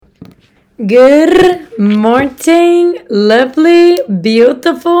Good morning, lovely,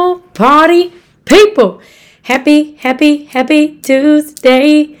 beautiful party people. Happy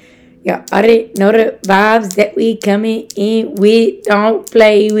Tuesday. You already know the vibes that we coming in with. Don't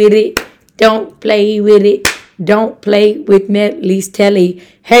play with it. Don't play with it. Don't play with Metley's Telly.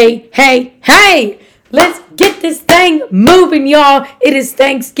 Hey. Let's get this thing moving, y'all. It is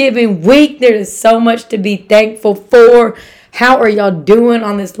Thanksgiving week. There is so much to be thankful for. How are y'all doing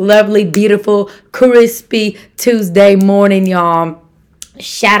on this lovely, beautiful, crispy Tuesday morning, y'all?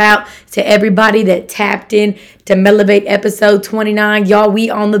 Shout out to everybody that tapped in to Melevate episode 29. Y'all, we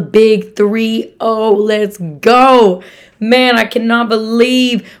on the big 3-0. Let's go. Man, I cannot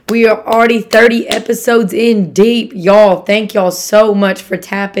believe we are already 30 episodes in deep. Y'all, thank y'all so much for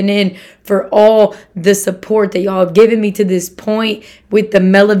tapping in, for all the support that y'all have given me to this point with the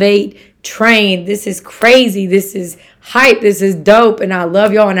Melevate train. This is crazy. This is hype. This is dope. And I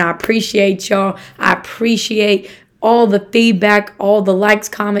love y'all and I appreciate y'all. I appreciate all the feedback, all the likes,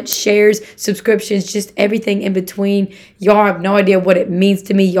 comments, shares, subscriptions, just everything in between. Y'all have no idea what it means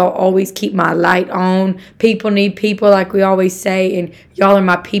to me. Y'all always keep my light on. People need people, like we always say, and y'all are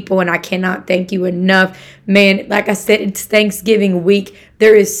my people, and I cannot thank you enough. Man, like I said, it's Thanksgiving week.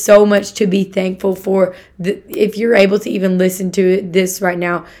 There is so much to be thankful for. If you're able to even listen to this right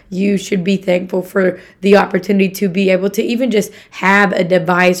now, you should be thankful for the opportunity to be able to even just have a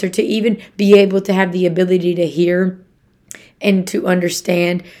device, or to even be able to have the ability to hear and to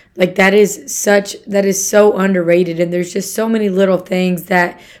understand. Like that is so underrated, and there's just so many little things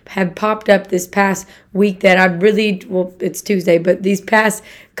that have popped up this past week that I really, well, it's Tuesday, but these past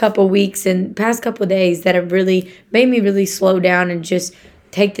couple weeks and past couple days that have really made me really slow down and just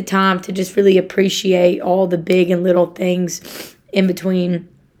take the time to just really appreciate all the big and little things in between.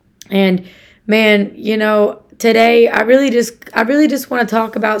 And man, today I really just want to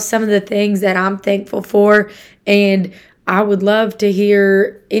talk about some of the things that I'm thankful for, and I would love to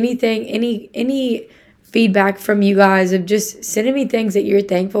hear anything, any feedback from you guys of just sending me things that you're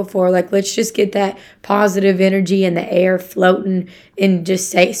thankful for. Like, let's just get that positive energy in the air floating, and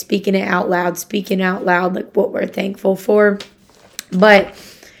just speaking out loud, like what we're thankful for. But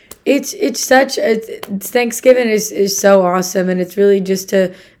it's Thanksgiving is so awesome, and it's really just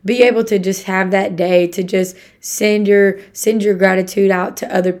to be able to just have that day to just send your gratitude out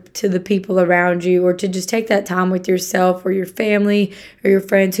to the people around you, or to just take that time with yourself or your family or your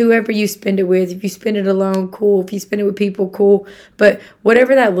friends, whoever you spend it with. If you spend it alone, cool. If you spend it with people, cool. But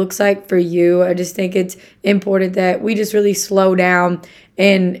whatever that looks like for you, I just think it's important that we just really slow down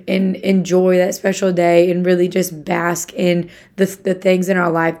and enjoy that special day, and really just bask in the things in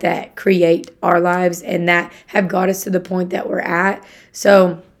our life that create our lives and that have got us to the point that we're at.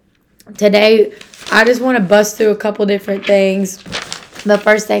 So today, I just want to bust through a couple different things. The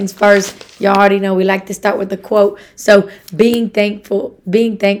first things first, y'all already know we like to start with a quote. So being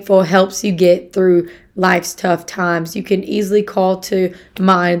thankful helps you get through life's tough times. You can easily call to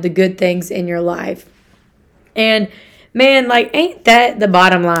mind the good things in your life. And man, like, ain't that the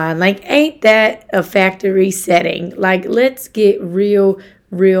bottom line? Like, ain't that a factory setting? Like, let's get real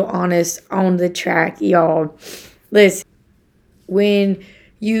honest on the track, y'all. Listen, when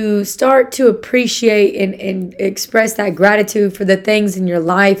you start to appreciate and express that gratitude for the things in your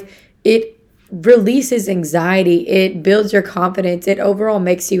life, it releases anxiety. It builds your confidence. It overall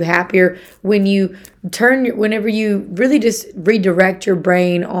makes you happier whenever you really just redirect your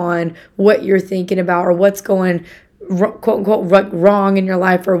brain on what you're thinking about, or what's going quote unquote wrong in your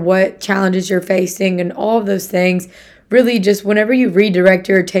life, or what challenges you're facing, and all of those things. Really, just whenever you redirect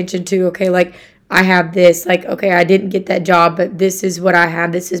your attention to, okay, like, I have this, like, okay, I didn't get that job, but this is what I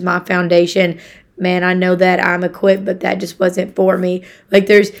have. This is my foundation. Man, I know that I'm equipped, but that just wasn't for me. Like,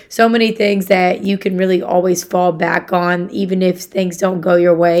 there's so many things that you can really always fall back on, even if things don't go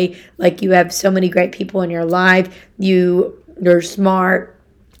your way. Like, you have so many great people in your life. You're smart.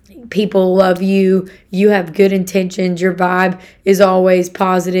 People love you. You have good intentions. Your vibe is always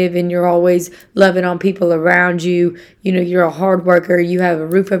positive, and you're always loving on people around you. You're a hard worker. You have a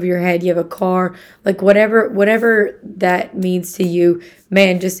roof over your head. You have a car. Like, whatever that means to you,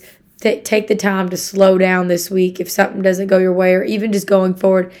 man, just take the time to slow down this week if something doesn't go your way, or even just going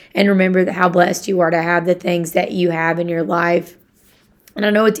forward, and remember how blessed you are to have the things that you have in your life. And I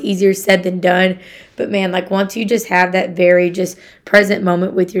know it's easier said than done, but man, like, once you just have that very just present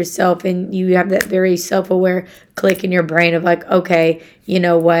moment with yourself, and you have that very self-aware click in your brain of like, okay, you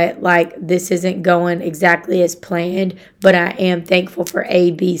know what, like, this isn't going exactly as planned, but I am thankful for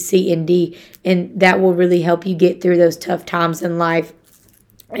A, B, C, and D. And that will really help you get through those tough times in life.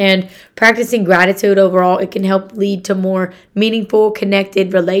 And practicing gratitude overall, it can help lead to more meaningful,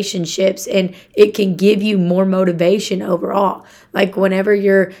 connected relationships, and it can give you more motivation overall. Like whenever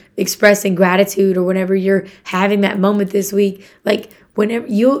you're expressing gratitude or whenever you're having that moment this week, like whenever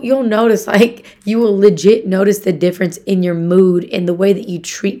you'll notice, like you will legit notice the difference in your mood and the way that you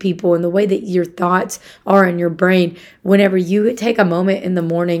treat people and the way that your thoughts are in your brain whenever you take a moment in the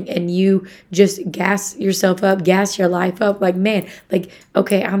morning and you just gas yourself up, gas your life up. Like, man, like,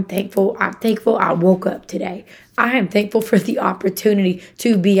 okay, I'm thankful I woke up today. I am thankful for the opportunity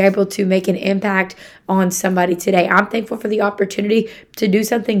to be able to make an impact on somebody today. I'm thankful for the opportunity to do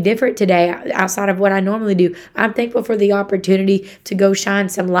something different today outside of what I normally do. I'm thankful for the opportunity to go shine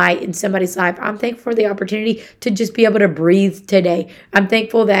some light in somebody's life. I'm thankful for the opportunity to just be able to breathe today. I'm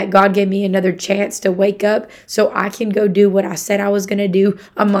thankful that God gave me another chance to wake up so I can go do what I said I was going to do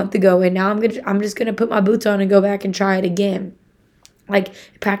a month ago. And now I'm just going to put my boots on and go back and try it again. Like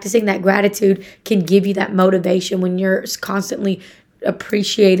practicing that gratitude can give you that motivation when you're constantly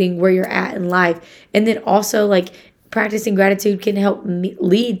appreciating where you're at in life. And then also like practicing gratitude can help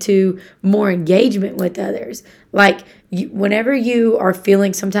lead to more engagement with others. Like whenever you are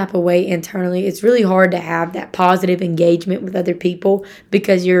feeling some type of way internally, it's really hard to have that positive engagement with other people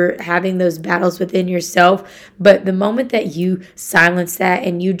because you're having those battles within yourself. But the moment that you silence that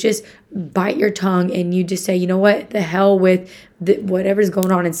and you just bite your tongue and you just say, you know what, the hell with whatever's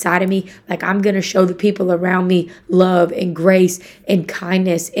going on inside of me, like I'm going to show the people around me love and grace and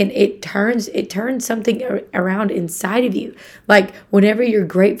kindness, and it turns something around inside of you. Like whenever you're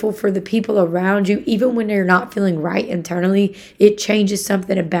grateful for the people around you, even when you're not feeling right internally, it changes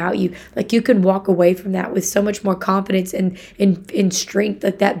something about you. Like you can walk away from that with so much more confidence and strength.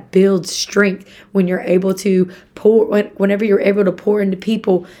 Like that builds strength when you're able to whenever you're able to pour into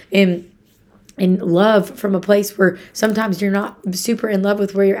people and love from a place where sometimes you're not super in love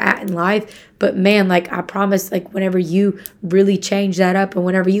with where you're at in life. But man, like I promise, like whenever you really change that up and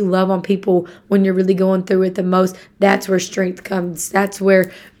whenever you love on people when you're really going through it the most, that's where strength comes. That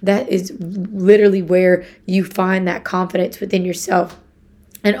is literally where you find that confidence within yourself.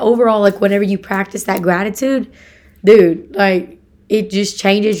 And overall, like whenever you practice that gratitude, dude, like it just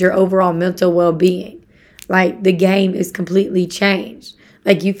changes your overall mental well-being. Like the game is completely changed.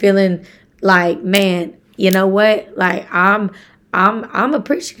 Like you feeling like, man, you know what? Like I'm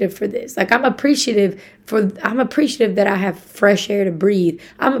appreciative for this. Like I'm appreciative that I have fresh air to breathe.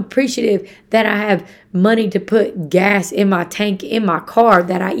 I'm appreciative that I have money to put gas in my tank in my car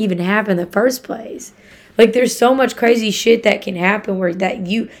that I even have in the first place. Like there's so much crazy shit that can happen where that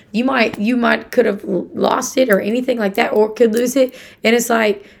you might could have lost it or anything like that, or could lose it. And it's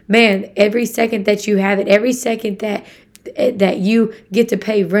like, man, every second that you have it, every second that you get to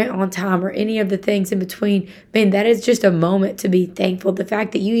pay rent on time or any of the things in between, man, that is just a moment to be thankful. The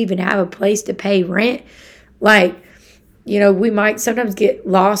fact that you even have a place to pay rent, like, you know, we might sometimes get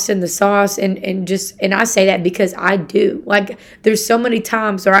lost in the sauce and I say that because I do. Like there's so many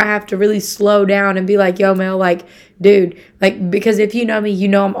times where I have to really slow down and be like, yo, Mel, like, dude, like, because if you know me, you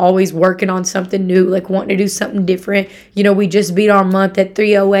know I'm always working on something new, like wanting to do something different. You know, we just beat our month at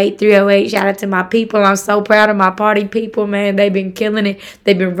 308. Shout out to my people. I'm so proud of my party people, man. They've been killing it.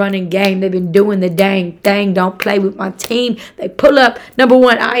 They've been running game. They've been doing the dang thing. Don't play with my team. They pull up number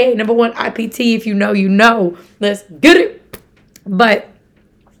one IA, number one IPT. If you know, you know. Let's get it. But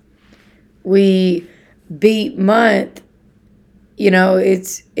we beat month, you know,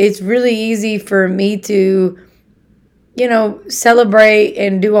 it's really easy for me to, you know, celebrate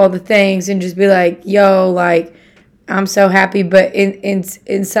and do all the things and just be like, yo, like, I'm so happy. But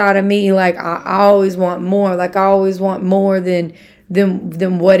inside of me, like, I always want more. Like, I always want more than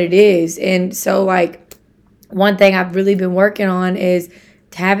what it is. And so, like, one thing I've really been working on is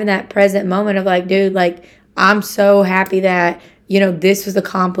having that present moment of like, dude, like, I'm so happy that, you know, this was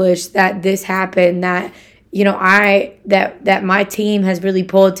accomplished, that this happened, that, you know, that my team has really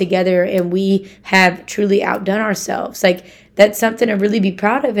pulled together and we have truly outdone ourselves. Like that's something to really be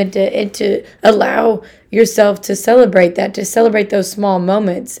proud of and to allow yourself to celebrate that, to celebrate those small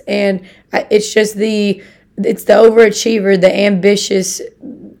moments. And it's just the overachiever, the ambitious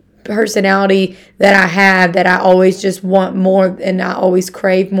personality that I have, that I always just want more and I always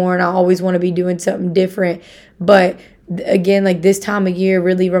crave more and I always want to be doing something different. But again, like this time of year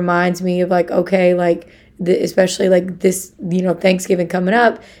really reminds me of like, okay, like especially like this, you know, Thanksgiving coming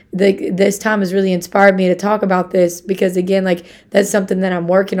up, this time has really inspired me to talk about this because again, like that's something that I'm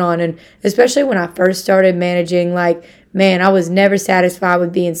working on. And especially when I first started managing, like, man, I was never satisfied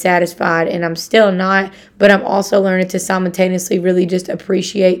with being satisfied and I'm still not, but I'm also learning to simultaneously really just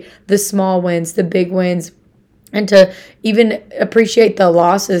appreciate the small wins, the big wins, and to even appreciate the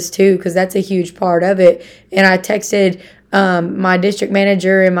losses too, because that's a huge part of it. And I texted my district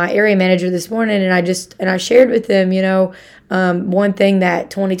manager and my area manager this morning, and I shared with them, one thing that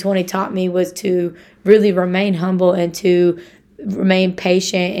 2020 taught me was to really remain humble and to remain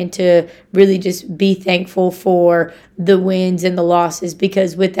patient and to really just be thankful for the wins and the losses,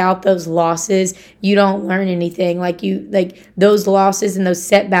 because without those losses you don't learn anything. Like those losses and those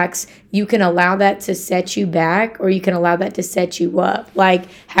setbacks, you can allow that to set you back or you can allow that to set you up. Like,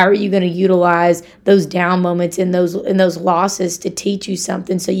 how are you going to utilize those down moments and those losses to teach you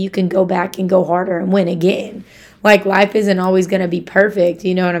something so you can go back and go harder and win again? Like, life isn't always gonna be perfect,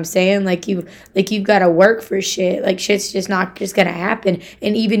 you know what I'm saying? You've got to work for shit. Like, shit's just not just gonna happen.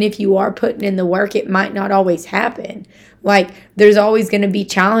 And even if you are putting in the work, it might not always happen. Like, there's always gonna be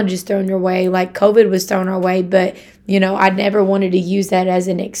challenges thrown your way. Like, COVID was thrown our way, but I never wanted to use that as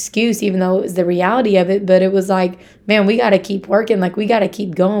an excuse, even though it was the reality of it. But it was like, man, we got to keep working. Like, we got to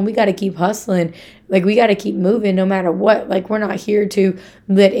keep going. We got to keep hustling. Like, we got to keep moving no matter what. Like, we're not here to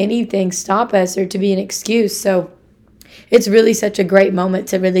let anything stop us or to be an excuse. So it's really such a great moment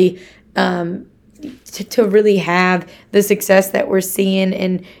to really to really have the success that we're seeing.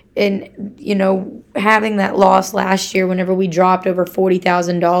 And having that loss last year whenever we dropped over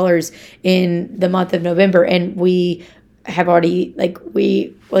 $40,000 in the month of November, and we have already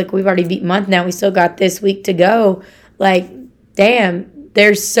we've already beat month now. We still got this week to go. Like, damn,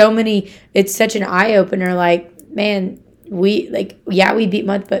 there's so many. It's such an eye opener. Like, man, we beat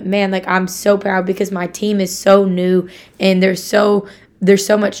month, but man, like, I'm so proud because my team is so new and there's so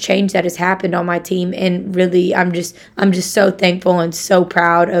much change that has happened on my team. And really, I'm just so thankful and so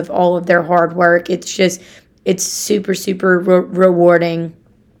proud of all of their hard work. It's super, super rewarding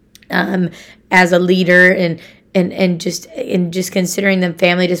as a leader and just considering them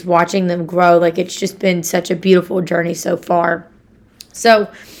family, just watching them grow. Like, it's just been such a beautiful journey so far.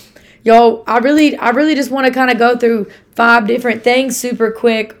 So, y'all, I really just want to kind of go through 5 different things super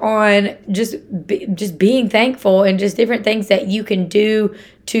quick on just being thankful and just different things that you can do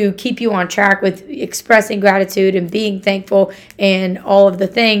to keep you on track with expressing gratitude and being thankful and all of the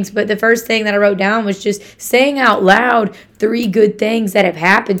things. But the first thing that I wrote down was just saying out loud 3 good things that have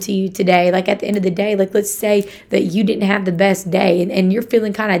happened to you today. Like, at the end of the day, like, let's say that you didn't have the best day and you're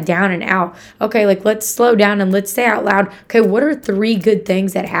feeling kind of down and out. Okay, like, let's slow down and let's say out loud, okay, what are 3 good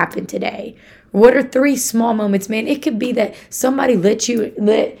things that happened today? What are 3 small moments, man? It could be that somebody let you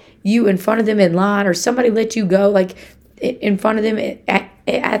in front of them in line, or somebody let you go, like, in front of them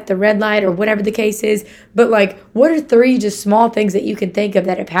at the red light, or whatever the case is. But, like, what are 3 just small things that you can think of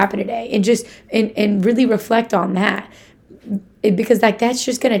that have happened today? And just and really reflect on that. Because, like, that's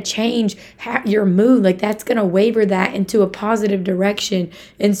just going to change your mood. Like, that's going to waver that into a positive direction.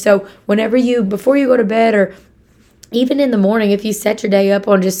 And so before you go to bed, or even in the morning, if you set your day up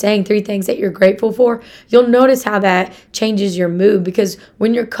on just saying 3 things that you're grateful for, you'll notice how that changes your mood. Because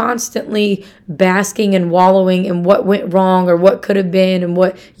when you're constantly basking and wallowing in what went wrong or what could have been and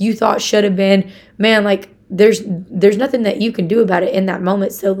what you thought should have been, man, like, there's nothing that you can do about it in that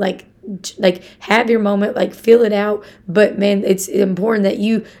moment. So, like, have your moment, like, feel it out. But, man, it's important that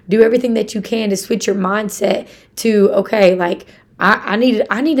you do everything that you can to switch your mindset to, okay, like, I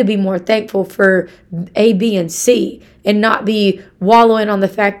need to be more thankful for A, B, and C, and not be wallowing on the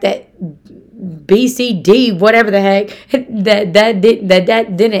fact that B, C, D, whatever the heck, that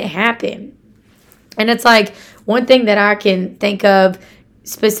didn't happen. And it's like, one thing that I can think of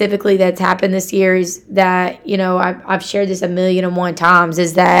specifically that's happened this year is that, I've shared this 1,000,001 times,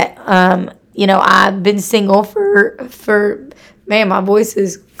 is that I've been single for man, my voice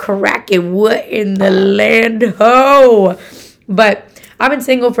is cracking. What in the land ho? But I've been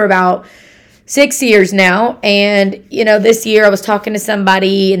single for about 6 years now. And, this year I was talking to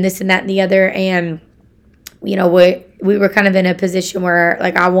somebody and this and that and the other. And, we were kind of in a position where,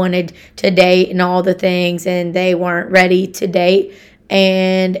 like, I wanted to date and all the things, and they weren't ready to date.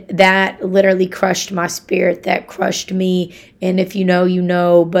 And that literally crushed my spirit. That crushed me. And if you know, you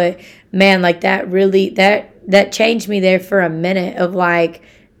know. But, man, like, that really, that changed me there for a minute of, like,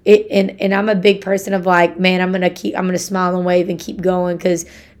 and I'm a big person of, like, man, I'm gonna smile and wave and keep going,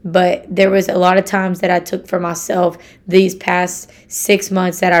 but there was a lot of times that I took for myself these past 6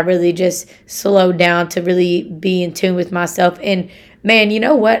 months that I really just slowed down to really be in tune with myself. And, man, you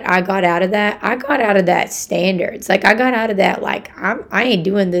know what? I got out of that. I got out of that standards. Like, I got out of that, like, I ain't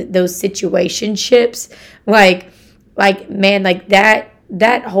doing those situationships. Like, man, like,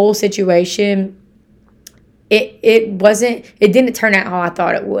 that whole situation, it didn't turn out how I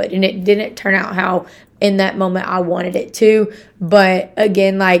thought it would, and it didn't turn out how in that moment I wanted it to. But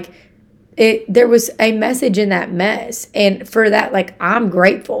again, like, there was a message in that mess. And for that, like, I'm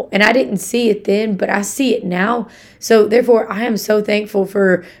grateful. And I didn't see it then, but I see it now. So therefore, I am so thankful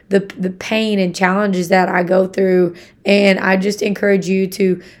for the pain and challenges that I go through. And I just encourage you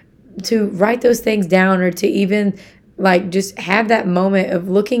to write those things down, or to even like just have that moment of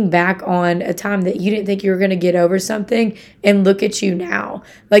looking back on a time that you didn't think you were going to get over something, and look at you now.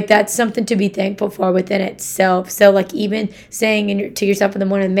 Like, that's something to be thankful for within itself. So like, even saying to yourself in the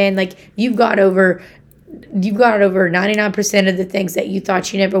morning, man, like, you've got over 99% of the things that you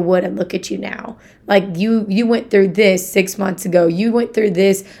thought you never would, and look at you now. Like, you went through this 6 months ago, you went through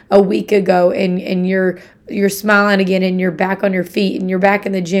this a week ago, and you're smiling again, and you're back on your feet, and you're back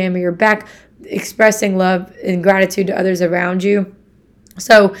in the gym, or you're back expressing love and gratitude to others around you.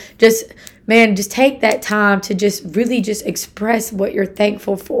 So just take that time to just really just express what you're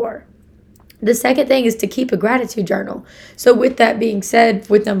thankful for. The second thing is to keep a gratitude journal. So with that being said,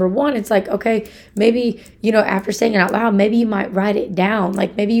 with number one, it's like, okay, maybe, after saying it out loud, maybe you might write it down.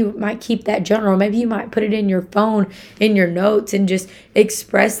 Like, maybe you might keep that journal. Maybe you might put it in your phone, in your notes, and just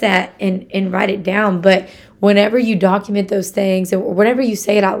express that and write it down. But whenever you document those things, or whenever you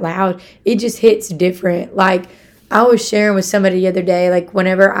say it out loud, it just hits different. Like, I was sharing with somebody the other day, like,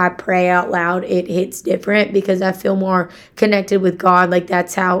 whenever I pray out loud, it hits different, because I feel more connected with God. Like,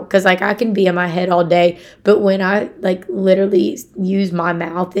 that's how, because like, I can be in my head all day, but when I like literally use my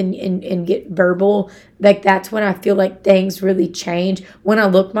mouth and get verbal, like, that's when I feel like things really change. When I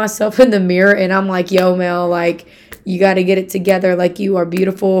look myself in the mirror and I'm like, yo, Mel, like, you got to get it together. Like, you are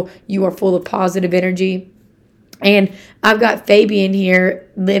beautiful. You are full of positive energy. And I've got Fabian here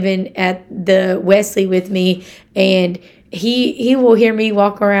living at the Wesley with me, and he will hear me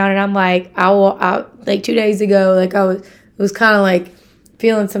walk around, and I'm like, I like 2 days ago, like, it was kind of like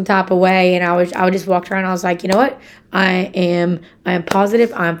feeling some type of way, and I would just walk around, and I was like, you know what? I am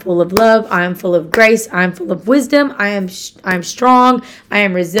positive. I'm full of love. I'm full of grace. I'm full of wisdom. I'm strong. I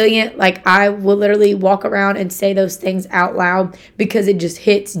am resilient. Like, I will literally walk around and say those things out loud, because it just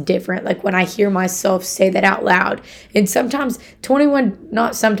hits different. Like, when I hear myself say that out loud. And 21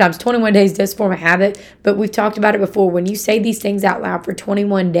 days does form a habit, but we've talked about it before. When you say these things out loud for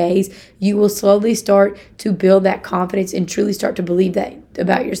 21 days, you will slowly start to build that confidence and truly start to believe that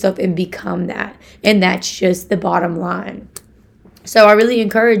about yourself and become that. And that's just the bottom line. So I really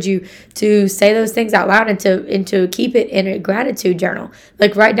encourage you to say those things out loud, and to keep it in a gratitude journal.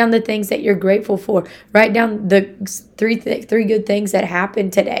 Like, write down the things that you're grateful for. Write down the three good things that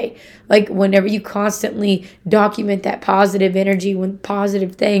happened today. Like, whenever you constantly document that positive energy, when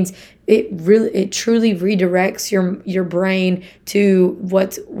positive things, it truly redirects your brain to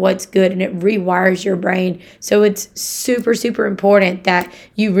what's good, and it rewires your brain. So it's super, super important that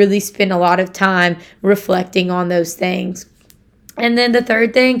you really spend a lot of time reflecting on those things. And then the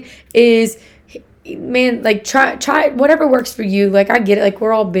third thing is, man, like, try whatever works for you. Like, I get it, like,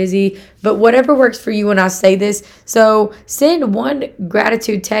 we're all busy, but whatever works for you when I say this. So send one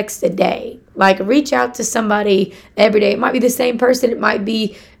gratitude text a day. Like, reach out to somebody every day. It might be the same person. It might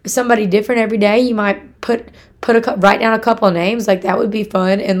be somebody different every day. You might write down a couple of names. Like, that would be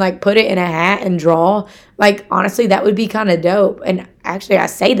fun. And like, put it in a hat and draw. Like, honestly, that would be kind of dope. And actually, I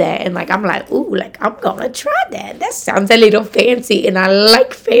say that, and like, I'm like, ooh, like, I'm gonna try that. That sounds a little fancy, and I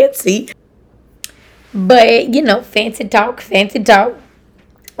like fancy. But fancy talk.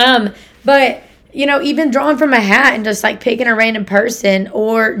 But even drawing from a hat and just like picking a random person,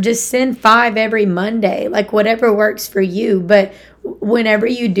 or just send 5 every Monday, like, whatever works for you. But whenever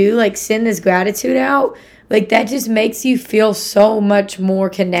you do, like, send this gratitude out, like, that just makes you feel so much more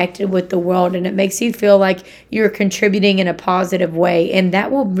connected with the world, and it makes you feel like you're contributing in a positive way, and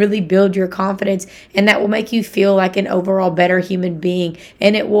that will really build your confidence, and that will make you feel like an overall better human being,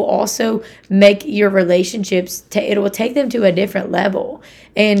 and it will also make your relationships, it will take them to a different level,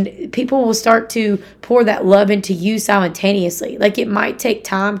 and people will start to pour that love into you simultaneously. Like, it might take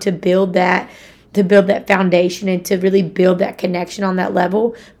time to build that foundation, and to really build that connection on that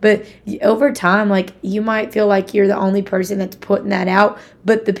level. But over time, like, you might feel like you're the only person that's putting that out,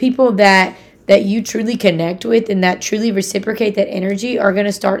 but the people that you truly connect with and that truly reciprocate that energy are going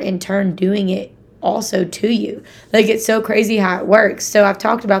to start in turn doing it also to you. Like, it's so crazy how it works. So I've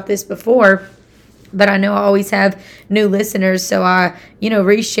talked about this before, but I know I always have new listeners, so I,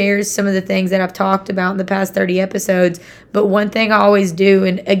 reshare some of the things that I've talked about in the past 30 episodes. But one thing I always do,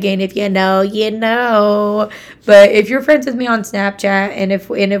 and again, if you know, you know, but if you're friends with me on Snapchat, and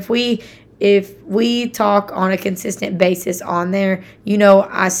if we talk on a consistent basis on there,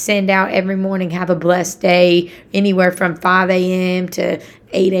 I send out every morning, have a blessed day, anywhere from 5 a.m. to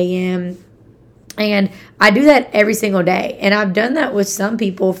 8 a.m., And I do that every single day. And I've done that with some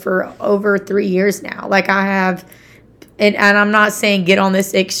people for over 3 years now. Like I have, and I'm not saying get on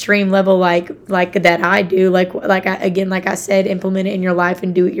this extreme level like that I do. Like I said, implement it in your life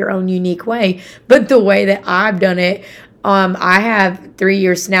and do it your own unique way. But the way that I've done it, I have 3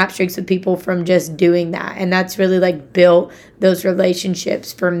 year snap streaks with people from just doing that. And that's really like built those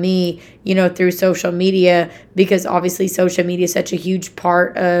relationships for me, through social media, because obviously social media is such a huge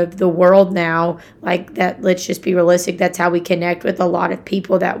part of the world now. Like that, let's just be realistic. That's how we connect with a lot of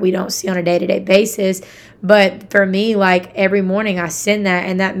people that we don't see on a day-to-day basis. But for me, like every morning I send that,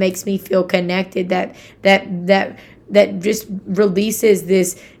 and that makes me feel connected. That just releases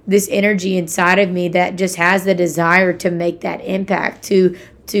this energy inside of me that just has the desire to make that impact,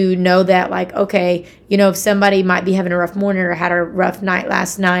 to know that, like, okay, if somebody might be having a rough morning or had a rough night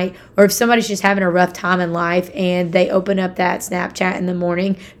last night, or if somebody's just having a rough time in life and they open up that Snapchat in the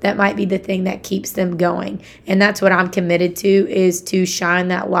morning, that might be the thing that keeps them going. And that's what I'm committed to, is to shine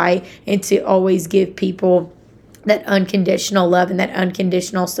that light and to always give people that unconditional love and that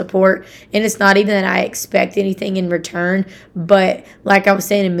unconditional support. And it's not even that I expect anything in return, but like I was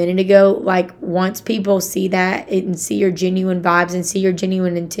saying a minute ago, like once people see that and see your genuine vibes and see your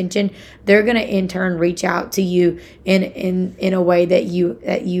genuine intention, they're going to in turn reach out to you in a way that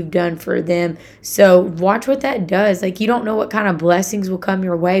you've done for them. So watch what that does. Like, you don't know what kind of blessings will come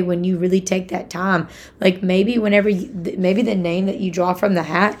your way when you really take that time. Like maybe maybe the name that you draw from the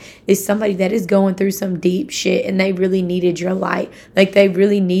hat is somebody that is going through some deep shit, and they really needed your light. Like they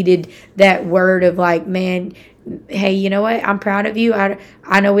really needed that word of like, man, hey, you know what? I'm proud of you.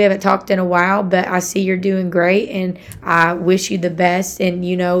 I know we haven't talked in a while, but I see you're doing great, and I wish you the best. And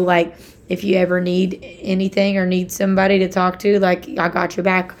like if you ever need anything or need somebody to talk to, like I got your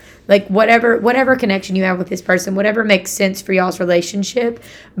back. Like whatever connection you have with this person, whatever makes sense for y'all's relationship.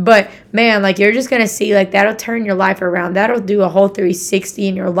 But man, like you're just gonna see, like that'll turn your life around. That'll do a whole 360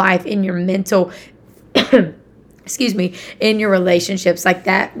 in your life, in your mental in your relationships. Like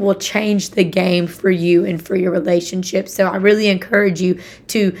that will change the game for you and for your relationships. So I really encourage you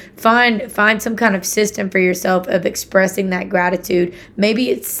to find some kind of system for yourself of expressing that gratitude. Maybe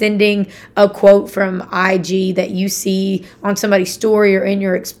it's sending a quote from IG that you see on somebody's story or in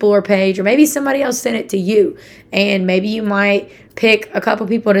your Explore page, or maybe somebody else sent it to you, and maybe you might pick a couple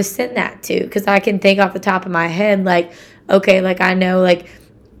people to send that to. Because I can think off the top of my head, like, okay, like I know, like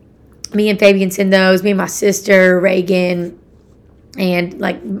me and Fabian send those, me and my sister Reagan, and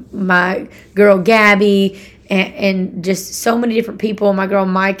like my girl Gabby, and just so many different people, my girl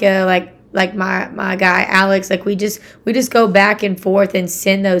Micah, like my guy Alex. Like we just go back and forth and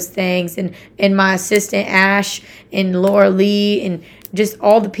send those things, and my assistant Ash and Laura Lee, and just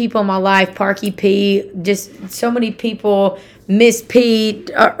all the people in my life, Parky P, just so many people, Miss P,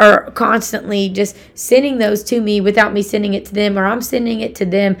 are constantly just sending those to me without me sending it to them, or I'm sending it to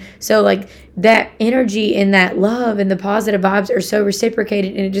them. So like that energy and that love and the positive vibes are so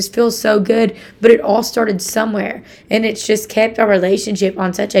reciprocated, and it just feels so good. But it all started somewhere, and it's just kept our relationship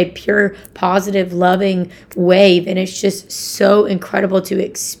on such a pure, positive, loving wave, and it's just so incredible to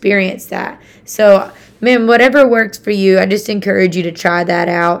experience that. So man, whatever works for you, I just encourage you to try that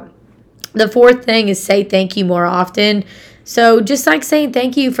out. The fourth thing is say thank you more often. So just like saying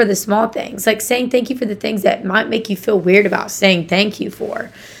thank you for the small things, like saying thank you for the things that might make you feel weird about saying thank you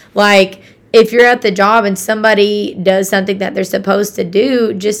for. Like if you're at the job and somebody does something that they're supposed to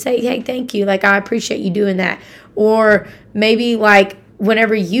do, just say, hey, thank you. Like, I appreciate you doing that. Or maybe like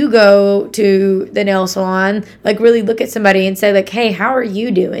whenever you go to the nail salon, like really look at somebody and say like, hey, how are you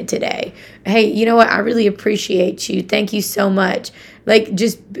doing today? Hey, you know what? I really appreciate you. Thank you so much. Like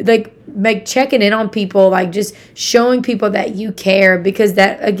just like checking in on people, like just showing people that you care, because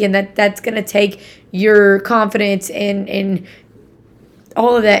that, again, that's going to take your confidence and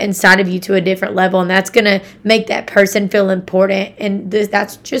all of that inside of you to a different level, and that's going to make that person feel important. And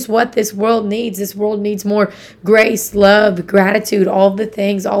that's just what this world needs. This world needs more grace, love, gratitude, all of the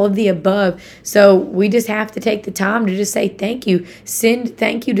things, all of the above. So we just have to take the time to just say thank you. Send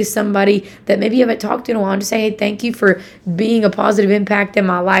thank you to somebody that maybe you haven't talked to in a while, and just say, hey, thank you for being a positive impact in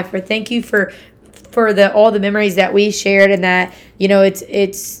my life, or thank you for all the memories that we shared, and that, you know,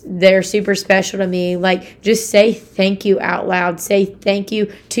 they're super special to me. Like, just say thank you out loud. Say thank you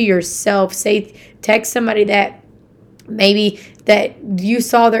to yourself. Text somebody that maybe that you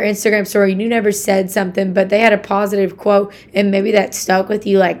saw their Instagram story and you never said something, but they had a positive quote and maybe that stuck with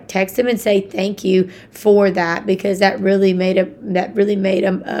you. Like, text them and say thank you for that, because that really made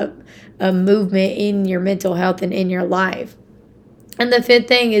a movement in your mental health and in your life. And the fifth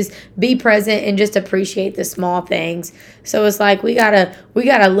thing is be present and just appreciate the small things. So it's like we gotta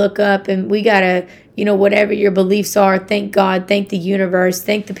look up, and we gotta, whatever your beliefs are, thank God, thank the universe,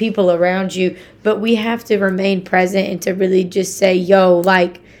 thank the people around you. But we have to remain present and to really just say, yo,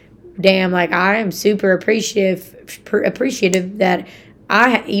 like, damn, like I am super appreciative that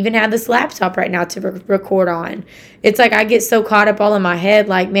I even have this laptop right now to record on. It's like I get so caught up all in my head,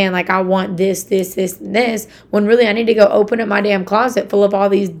 like, man, like I want this, this, this, and this, when really I need to go open up my damn closet full of all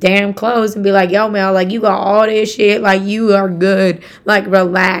these damn clothes and be like, yo, Mel, like you got all this shit, like you are good, like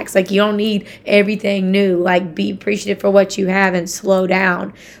relax, like you don't need everything new, like be appreciative for what you have and slow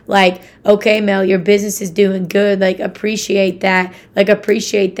down. Like, okay, Mel, your business is doing good, like appreciate that,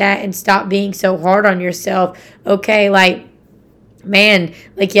 and stop being so hard on yourself. Okay, like, man,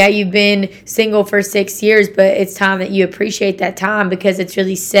 like, yeah, you've been single for 6 years, but it's time that you appreciate that time, because it's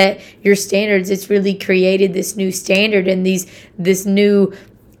really set your standards. It's really created this new standard and this new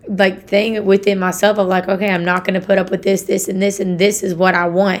like thing within myself of like, okay, I'm not going to put up with this, and this, and this is what I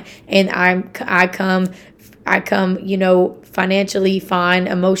want. And I come, financially fine,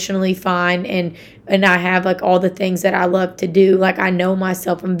 emotionally fine, and I have like all the things that I love to do. Like I know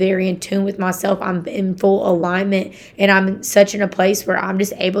myself, I'm very in tune with myself, I'm in full alignment, and I'm such in a place where I'm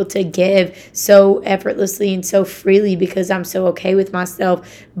just able to give so effortlessly and so freely because I'm so okay with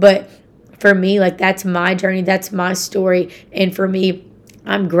myself. But for me, like that's my journey, that's my story, and for me,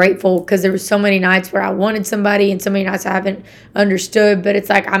 I'm grateful because there were so many nights where I wanted somebody and so many nights I haven't understood, but it's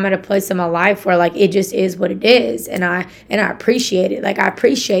like I'm at a place in my life where like it just is what it is, and I appreciate it. Like I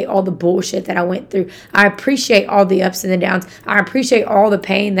appreciate all the bullshit that I went through. I appreciate all the ups and the downs. I appreciate all the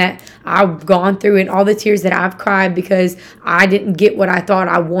pain that I've gone through and all the tears that I've cried because I didn't get what I thought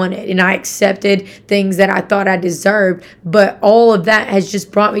I wanted, and I accepted things that I thought I deserved. But all of that has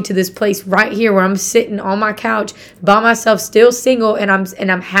just brought me to this place right here where I'm sitting on my couch by myself, still single, and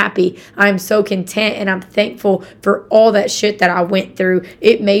I'm happy. I'm so content, and I'm thankful for all that shit that I went through.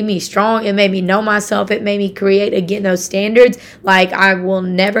 It made me strong. It made me know myself. It made me create again those standards. Like I will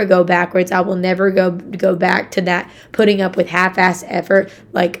never go backwards. I will never go back to that putting up with half-ass effort.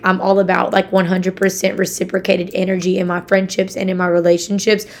 Like I'm all about like 100% reciprocated energy in my friendships and in my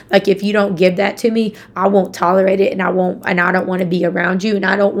relationships. Like if you don't give that to me, I won't tolerate it, and I don't want to be around you, and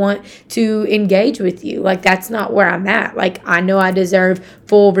I don't want to engage with you. Like that's not where I'm at. Like I know I deserve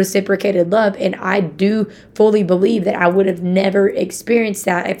full reciprocated love, and I do fully believe that I would have never experienced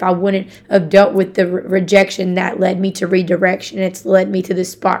that if I wouldn't have dealt with the rejection that led me to redirection. It's led me to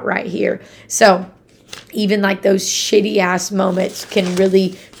this spot right here. So even like those shitty ass moments can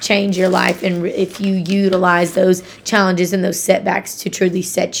really change your life, and if you utilize those challenges and those setbacks to truly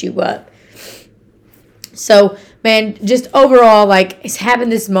set you up. So man, just overall, like it's having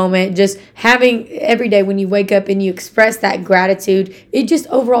this moment, just having every day when you wake up and you express that gratitude, it just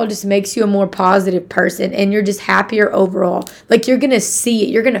overall just makes you a more positive person, and you're just happier overall. Like you're going to see it,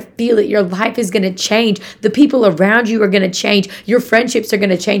 you're going to feel it, your life is going to change, the people around you are going to change, your friendships are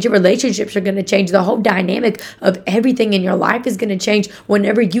going to change, your relationships are going to change, the whole dynamic of everything in your life is going to change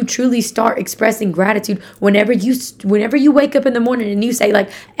whenever you truly start expressing gratitude. Whenever you wake up in the morning and you say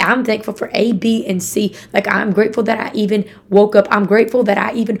like, I'm thankful for A, B, and C. Like I'm grateful that I even woke up. I'm grateful that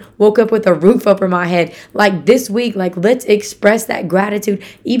I even woke up with a roof over my head. Like this week, like let's express that gratitude.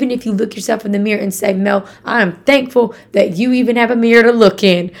 Even if you look yourself in the mirror and say, Mel, I am thankful that you even have a mirror to look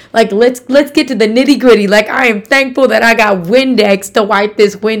in. Like let's get to the nitty gritty. Like I am thankful that I got Windex to wipe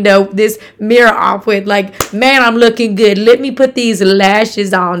this mirror off with. Like, man, I'm looking good. Let me put these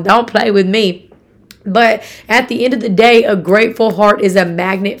lashes on. Don't play with me. But at the end of the day, a grateful heart is a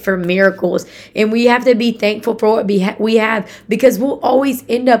magnet for miracles. And we have to be thankful for what we have, because we'll always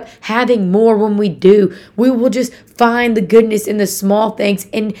end up having more when we do. We will just find the goodness in the small things,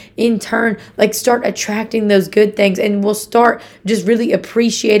 and in turn, like start attracting those good things, and we'll start just really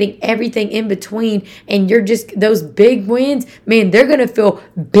appreciating everything in between. And you're just, those big wins, man, they're going to feel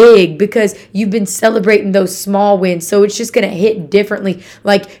big because you've been celebrating those small wins. So it's just going to hit differently.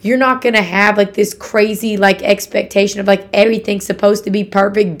 Like you're not going to have like this crazy like expectation of like everything's supposed to be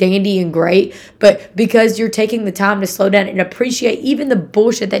perfect, dandy, and great. But because you're taking the time to slow down and appreciate even the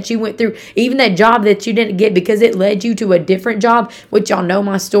bullshit that you went through, even that job that you didn't get because it led you to a different job, which y'all know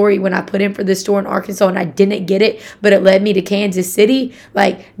my story when I put in for this store in Arkansas and I didn't get it, but it led me to Kansas City.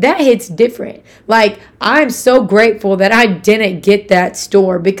 Like that hits different. Like I'm so grateful that I didn't get that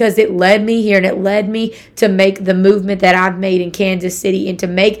store, because it led me here, and it led me to make the movement that I've made in Kansas City, and to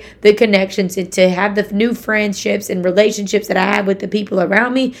make the connections, and to have the new friendships and relationships that I have with the people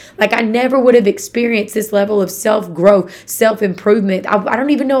around me, like I never would have experienced this level of self-growth, self-improvement. I don't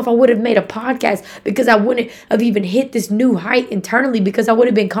even know if I would have made a podcast, because I wouldn't have even hit this new height internally, because I would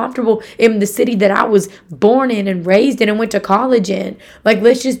have been comfortable in the city that I was born in and raised in and went to college in. Like,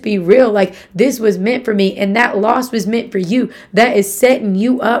 let's just be real. Like, this was meant for me, and that loss was meant for you. That is setting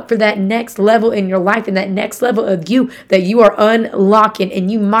you up for that next level in your life, and that next level of you that you are unlocking,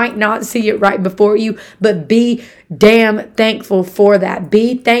 and you might not see it right before you, but be damn thankful for that.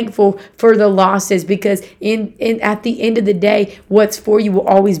 Be thankful for the losses, because in at the end of the day, what's for you will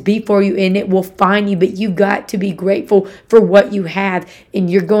always be for you, and it will find you. But you got to be grateful for what you have, and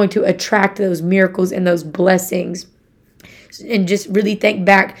you're going to attract those miracles and those blessings. And just really think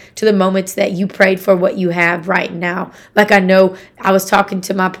back to the moments that you prayed for what you have right now. Like, I know I was talking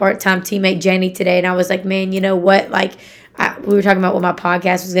to my part-time teammate Jenny today, and I was like, man, you know what? Like, we were talking about what my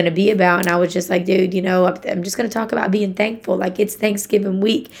podcast was going to be about, and I was just like, dude, you know, I'm just going to talk about being thankful. Like, it's Thanksgiving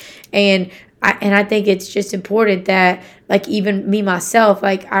week, and I think it's just important that, like, even me myself,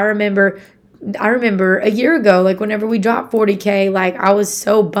 like, I remember a year ago, like, whenever we dropped 40K, like, I was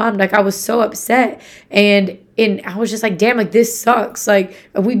so bummed, like, I was so upset, and I was just like, damn, like, this sucks. Like,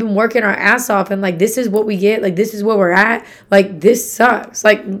 we've been working our ass off, and like, this is what we get. Like, this is where we're at. Like, this sucks.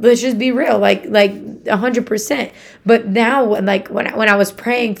 Like, let's just be real. Like 100%. But now, like, when I was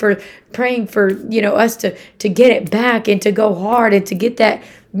praying for, you know, us to get it back and to go hard and to get that,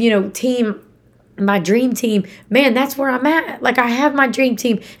 you know, team, my dream team, man, that's where I'm at. Like, I have my dream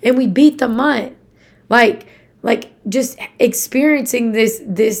team, and we beat the MUT. Like just experiencing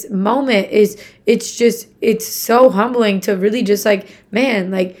this moment it's so humbling to really just like, man,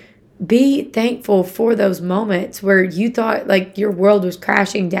 like, be thankful for those moments where you thought like your world was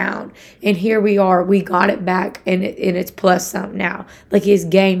crashing down, and here we are, we got it back, and it's plus something now. Like, it's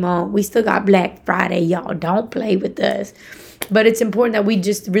game on. We still got Black Friday, y'all. Don't play with us. But it's important that we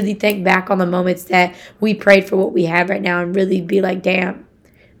just really think back on the moments that we prayed for what we have right now, and really be like, damn,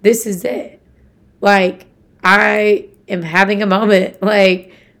 this is it. Like, I am having a moment.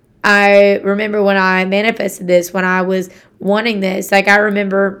 Like, I remember when I manifested this, when I was wanting this. Like, I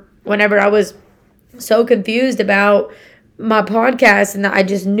remember whenever I was so confused about my podcast, and I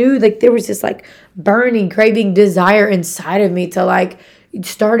just knew, like, there was this like burning, craving desire inside of me to like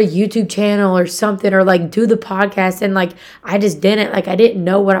start a YouTube channel or something, or like do the podcast, and like I just didn't. Like, I didn't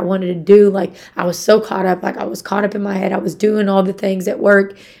know what I wanted to do. Like, I was so caught up. Like, I was caught up in my head. I was doing all the things at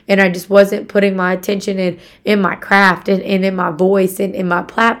work, and I just wasn't putting my attention in my craft and in my voice and in my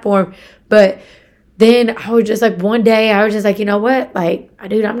platform. But then I was just like, one day I was just like, you know what? Like,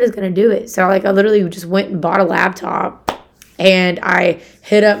 dude, I'm just going to do it. So like, I literally just went and bought a laptop, and I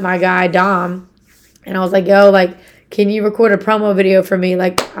hit up my guy, Dom, and I was like, yo, like, can you record a promo video for me?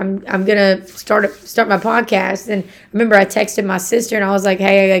 Like, I'm gonna start my podcast. And I remember I texted my sister, and I was like,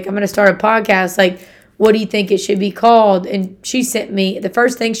 hey, like, I'm gonna start a podcast. Like, what do you think it should be called? And she sent me, the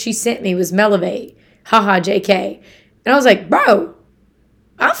first thing she sent me was Melevate. Haha, JK. And I was like, bro,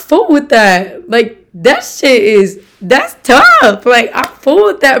 I'm full with that. Like, that's tough. Like, I'm full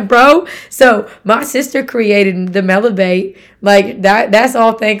with that, bro. So my sister created the Melevate. Like, that's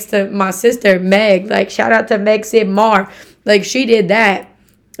all thanks to my sister, Meg. Like, shout out to Meg Sid Mar. Like, she did that.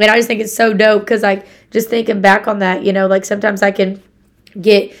 And I just think it's so dope, because like, just thinking back on that, you know, like, sometimes I can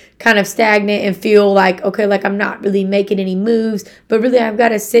get kind of stagnant and feel like, okay, like, I'm not really making any moves, but really I've got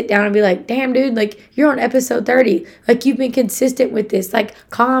to sit down and be like, damn, dude, like, you're on episode 30. Like, you've been consistent with this. Like,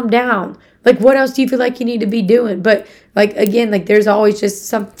 calm down. Like, what else do you feel like you need to be doing? But like, again, like, there's always just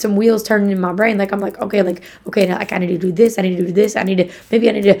some wheels turning in my brain. Like, I'm like, okay, now, like, I need to do this. I need to do this. Maybe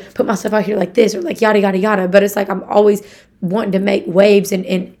I need to put myself out here like this, or like yada, yada, yada. But it's like, I'm always wanting to make waves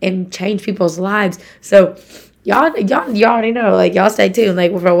and change people's lives. So y'all already know, like, y'all stay tuned,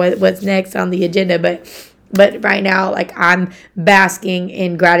 like, for what's next on the agenda. But right now, like, I'm basking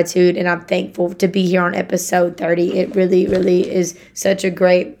in gratitude, and I'm thankful to be here on episode 30. It really, really is such a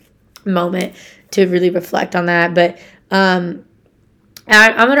great moment to really reflect on that. But I'm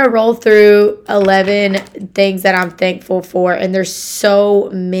going to roll through 11 things that I'm thankful for. And there's so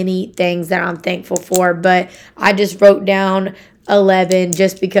many things that I'm thankful for, but I just wrote down 11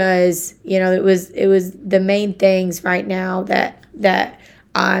 just because, you know, it was the main things right now that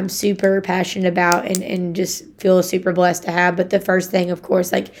I'm super passionate about and just feel super blessed to have. But the first thing, of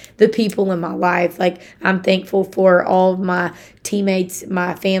course, like, the people in my life. Like, I'm thankful for all of my teammates,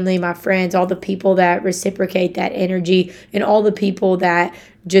 my family, my friends, all the people that reciprocate that energy, and all the people that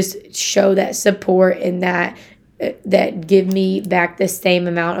just show that support and that give me back the same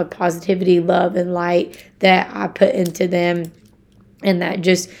amount of positivity, love, and light that I put into them. And that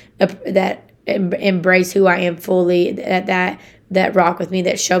just that embrace who I am fully, that rock with me,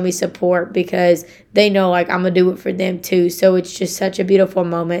 that show me support, because they know like I'm gonna do it for them too. So it's just such a beautiful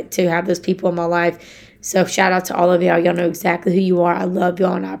moment to have those people in my life. So shout out to all of y'all. Y'all know exactly who you are. I love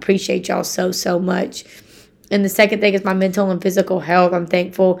y'all and I appreciate y'all so much. And the second thing is my mental and physical health. I'm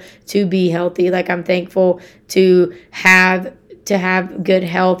thankful to be healthy. Like, I'm thankful to have good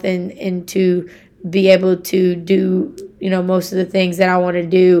health, and to be able to do, most of the things that I want to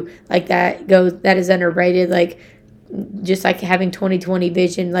do. Like, that is underrated. Like, just like having 20/20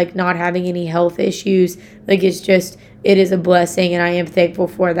 vision, like not having any health issues. Like, it is a blessing, and I am thankful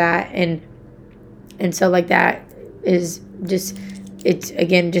for that. And so like that is just, it's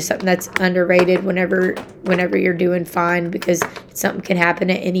again just something that's underrated whenever you're doing fine, because something can happen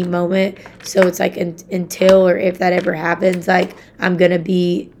at any moment. So it's like, until or if that ever happens, like, I'm gonna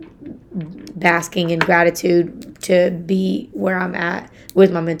be basking in gratitude to be where I'm at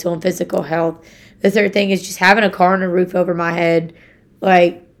with my mental and physical health. The third thing is just having a car and a roof over my head.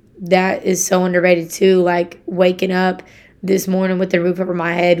 Like, that is so underrated too. Like, waking up this morning with the roof over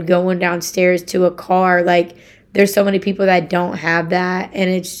my head, going downstairs to a car. Like, there's so many people that don't have that, and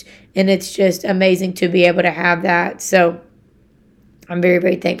it's just amazing to be able to have that. So I'm very,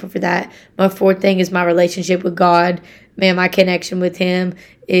 very thankful for that. My fourth thing is my relationship with God. Man, my connection with him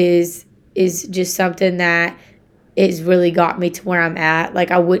is just something that it's really got me to where I'm at.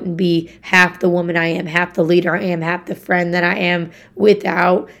 Like, I wouldn't be half the woman I am, half the leader I am, half the friend that I am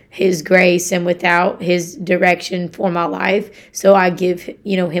without his grace and without his direction for my life. So I give,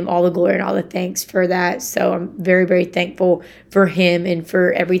 him all the glory and all the thanks for that. So I'm very, very thankful for him and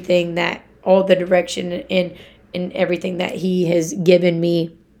for everything, that all the direction and everything that he has given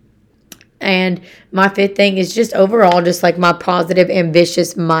me. And my fifth thing is just overall, just like my positive,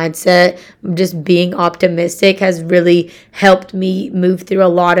 ambitious mindset. Just being optimistic has really helped me move through a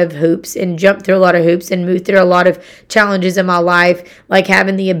lot of hoops and jump through a lot of hoops and move through a lot of challenges in my life. Like,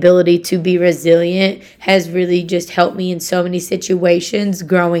 having the ability to be resilient has really just helped me in so many situations,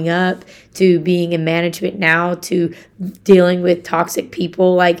 growing up to being in management now to dealing with toxic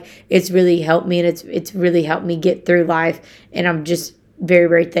people. Like, it's really helped me, and it's really helped me get through life. And I'm just very,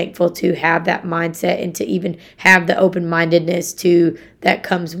 very thankful to have that mindset and to even have the open-mindedness that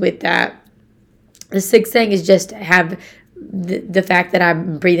comes with that. The sixth thing is just to have the fact that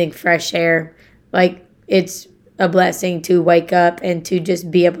I'm breathing fresh air. Like, it's a blessing to wake up and to just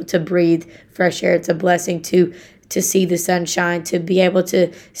be able to breathe fresh air. It's a blessing to see the sunshine, to be able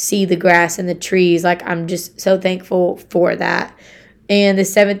to see the grass and the trees. Like, I'm just so thankful for that. And the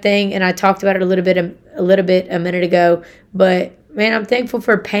seventh thing, and I talked about it a little bit a minute ago, but man, I'm thankful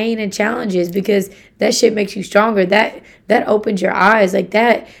for pain and challenges, because that shit makes you stronger. That opens your eyes. Like,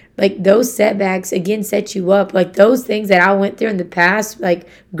 that, like, those setbacks again set you up. Like, those things that I went through in the past, like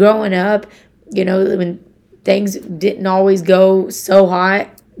growing up, when things didn't always go so hot.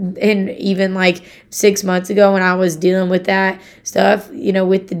 And even like 6 months ago when I was dealing with that stuff,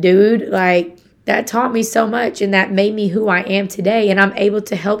 with the dude, like, that taught me so much, and that made me who I am today. And I'm able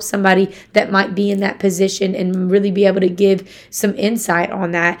to help somebody that might be in that position and really be able to give some insight on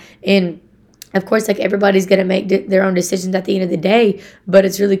that. And of course, like, everybody's going to make their own decisions at the end of the day, but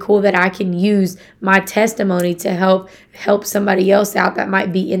it's really cool that I can use my testimony to help somebody else out that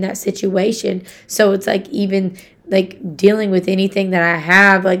might be in that situation. So it's like, even like dealing with anything that I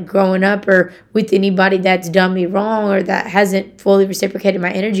have, like growing up, or with anybody that's done me wrong or that hasn't fully reciprocated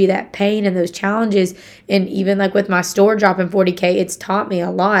my energy, that pain and those challenges. And even like with my store dropping 40K, it's taught me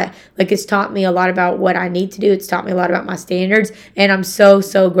a lot. Like, it's taught me a lot about what I need to do. It's taught me a lot about my standards, and I'm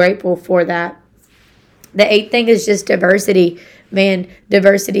so grateful for that. The eighth thing is just diversity. Man,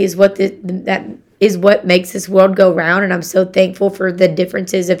 diversity is what makes this world go round, and I'm so thankful for the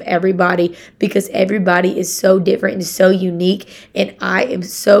differences of everybody, because everybody is so different and so unique, and I am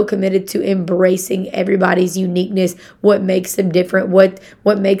so committed to embracing everybody's uniqueness, what makes them different, what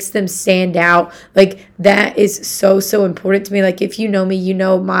makes them stand out. Like, that is so important to me. Like, if you know me,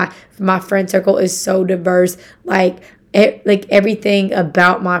 my friend circle is so diverse. Like, everything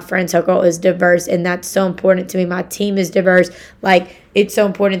about my friend circle is diverse, and that's so important to me. My team is diverse. Like, it's so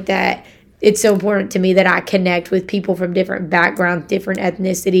important to me that I connect with people from different backgrounds, different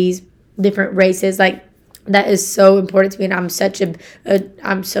ethnicities, different races. Like, that is so important to me, and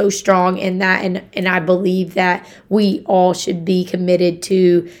I'm so strong in that, and I believe that we all should be committed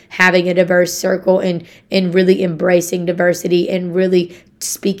to having a diverse circle and really embracing diversity and really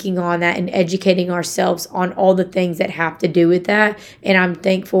speaking on that and educating ourselves on all the things that have to do with that. And I'm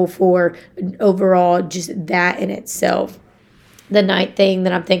thankful for overall just that in itself. The ninth thing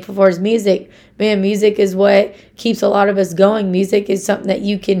that I'm thankful for is music. Man, music is what keeps a lot of us going. Music is something that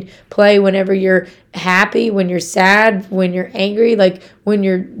you can play whenever you're happy, when you're sad, when you're angry, like when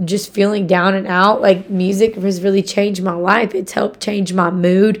you're just feeling down and out. Like music has really changed my life. It's helped change my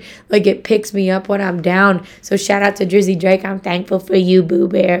mood. Like it picks me up when I'm down. So shout out to Drizzy Drake. I'm thankful for you, Boo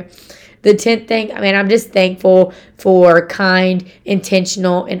Bear. The 10th thing, I mean, I'm just thankful for kind,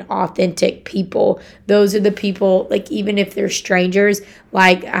 intentional, and authentic people. Those are the people, like, even if they're strangers,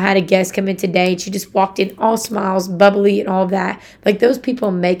 like, I had a guest come in today and she just walked in all smiles, bubbly, and all that. Like, those people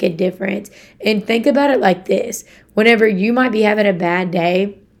make a difference. And think about it like this: whenever you might be having a bad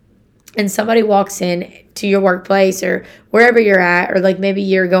day, and somebody walks in to your workplace or wherever you're at, or like maybe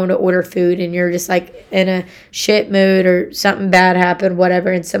you're going to order food and you're just like in a shit mood or something bad happened,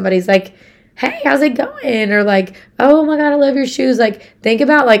 whatever, and somebody's like, hey, how's it going? Or like, oh my God, I love your shoes. Like, think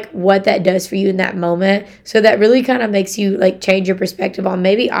about like what that does for you in that moment. So that really kind of makes you like change your perspective on,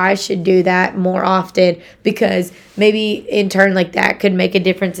 maybe I should do that more often, because maybe in turn like that could make a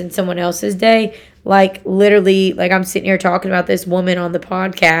difference in someone else's day. Like literally, like I'm sitting here talking about this woman on the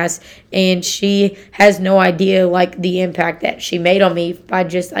podcast, and she has no idea like the impact that she made on me by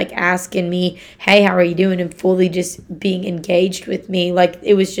just like asking me, hey, how are you doing? And fully just being engaged with me. Like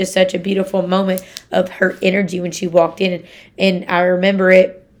it was just such a beautiful moment of her energy when she walked in. And I remember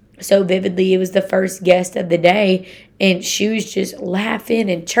it so vividly. It was the first guest of the day, and she was just laughing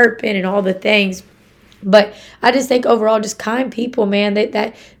and chirping and all the things. But I just think overall, just kind people, man.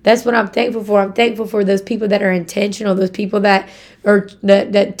 That's what I'm thankful for. I'm thankful for those people that are intentional, those people that are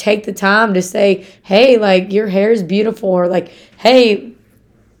that take the time to say, hey, like your hair is beautiful, or like, hey,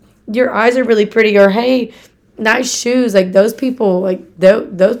 your eyes are really pretty, or hey, nice shoes. Like those people, like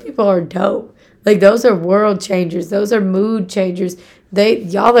those people are dope. Like those are world changers. Those are mood changers.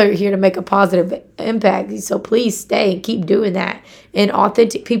 Y'all are here to make a positive impact. So please stay and keep doing that. And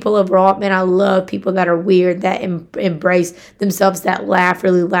authentic people overall, man, I love people that are weird, that embrace themselves, that laugh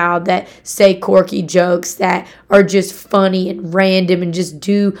really loud, that say quirky jokes, that are just funny and random and just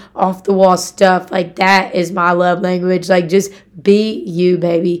do off the wall stuff. Like that is my love language. Like just be you,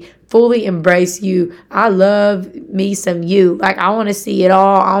 baby. Fully embrace you. I love me some you. Like I want to see it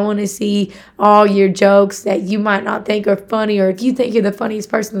all. I want to see all your jokes that you might not think are funny, or if you think you're the funniest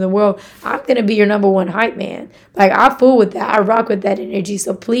person in the world, I'm going to be your number one hype man. Like I fool with that. I rock with that energy.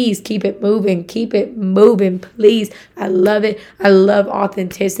 So please keep it moving. Keep it moving, please. I love it. I love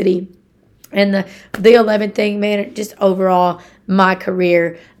authenticity. And the 11th thing, man, just overall, my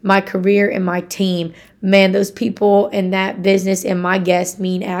career and my team. Man, those people in that business and my guests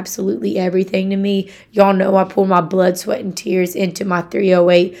mean absolutely everything to me. Y'all know I pour my blood, sweat, and tears into my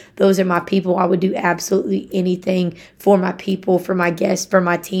 308. Those are my people. I would do absolutely anything for my people, for my guests, for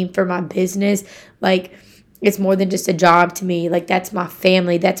my team, for my business. Like, it's more than just a job to me. Like that's my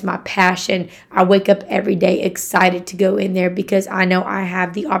family. That's my passion. I wake up every day excited to go in there because I know I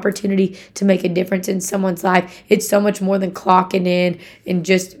have the opportunity to make a difference in someone's life. It's so much more than clocking in and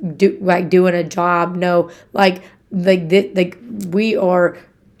just doing a job. No, like we are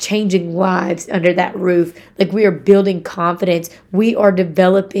changing lives under that roof. Like we are building confidence. We are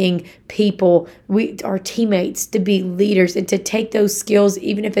developing people, our teammates, to be leaders and to take those skills,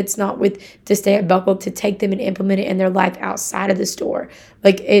 even if it's not with to stay at Buckle, to take them and implement it in their life outside of the store.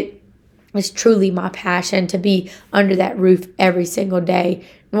 Like it is truly my passion to be under that roof every single day.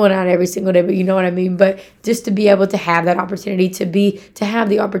 Well, not every single day, but you know what I mean. But just to be able to have that opportunity, to have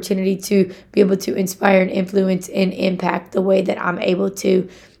the opportunity to be able to inspire and influence and impact the way that I'm able to.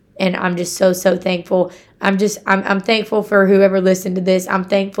 And I'm just so thankful. I'm thankful for whoever listened to this. I'm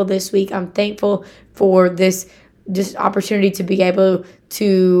thankful this week. I'm thankful for this just opportunity to be able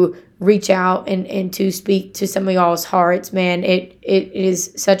to reach out and to speak to some of y'all's hearts, man. It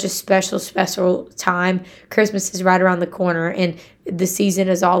is such a special time. Christmas is right around the corner, and the season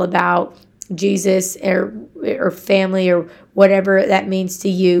is all about Jesus or family or whatever that means to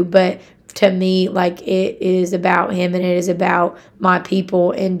you. But to me, like it is about him, and it is about my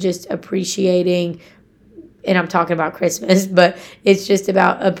people, and just appreciating, and I'm talking about Christmas, but it's just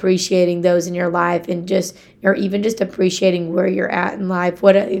about appreciating those in your life, and just, or even just appreciating where you're at in life,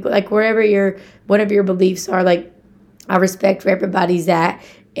 whatever your beliefs are. Like I respect where everybody's at,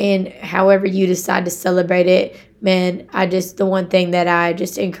 and however you decide to celebrate it, man, the one thing that I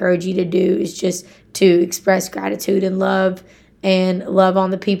just encourage you to do is just to express gratitude and love on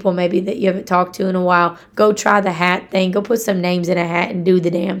the people maybe that you haven't talked to in a while. Go try the hat thing. Go put some names in a hat and do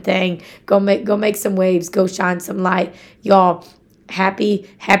the damn thing. Go make some waves. Go shine some light. Y'all, happy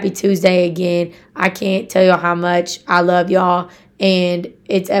Tuesday again. I can't tell y'all how much I love y'all. And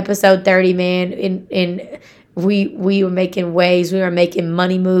it's episode 30, man. And We are making waves. We are making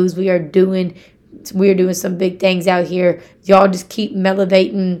money moves. We are doing some big things out here. Y'all just keep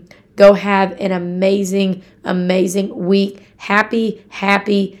elevating. Go have an amazing, amazing week. Happy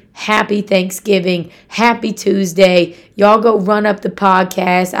Thanksgiving. Happy Tuesday. Y'all go run up the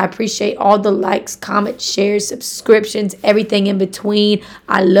podcast. I appreciate all the likes, comments, shares, subscriptions, everything in between.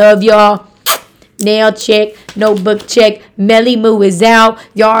 I love y'all. Nail check, notebook check, Melly Moo is out.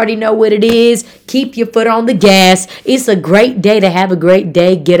 Y'all already know what it is. Keep your foot on the gas. It's a great day to have a great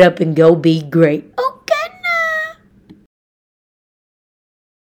day. Get up and go be great. Oh.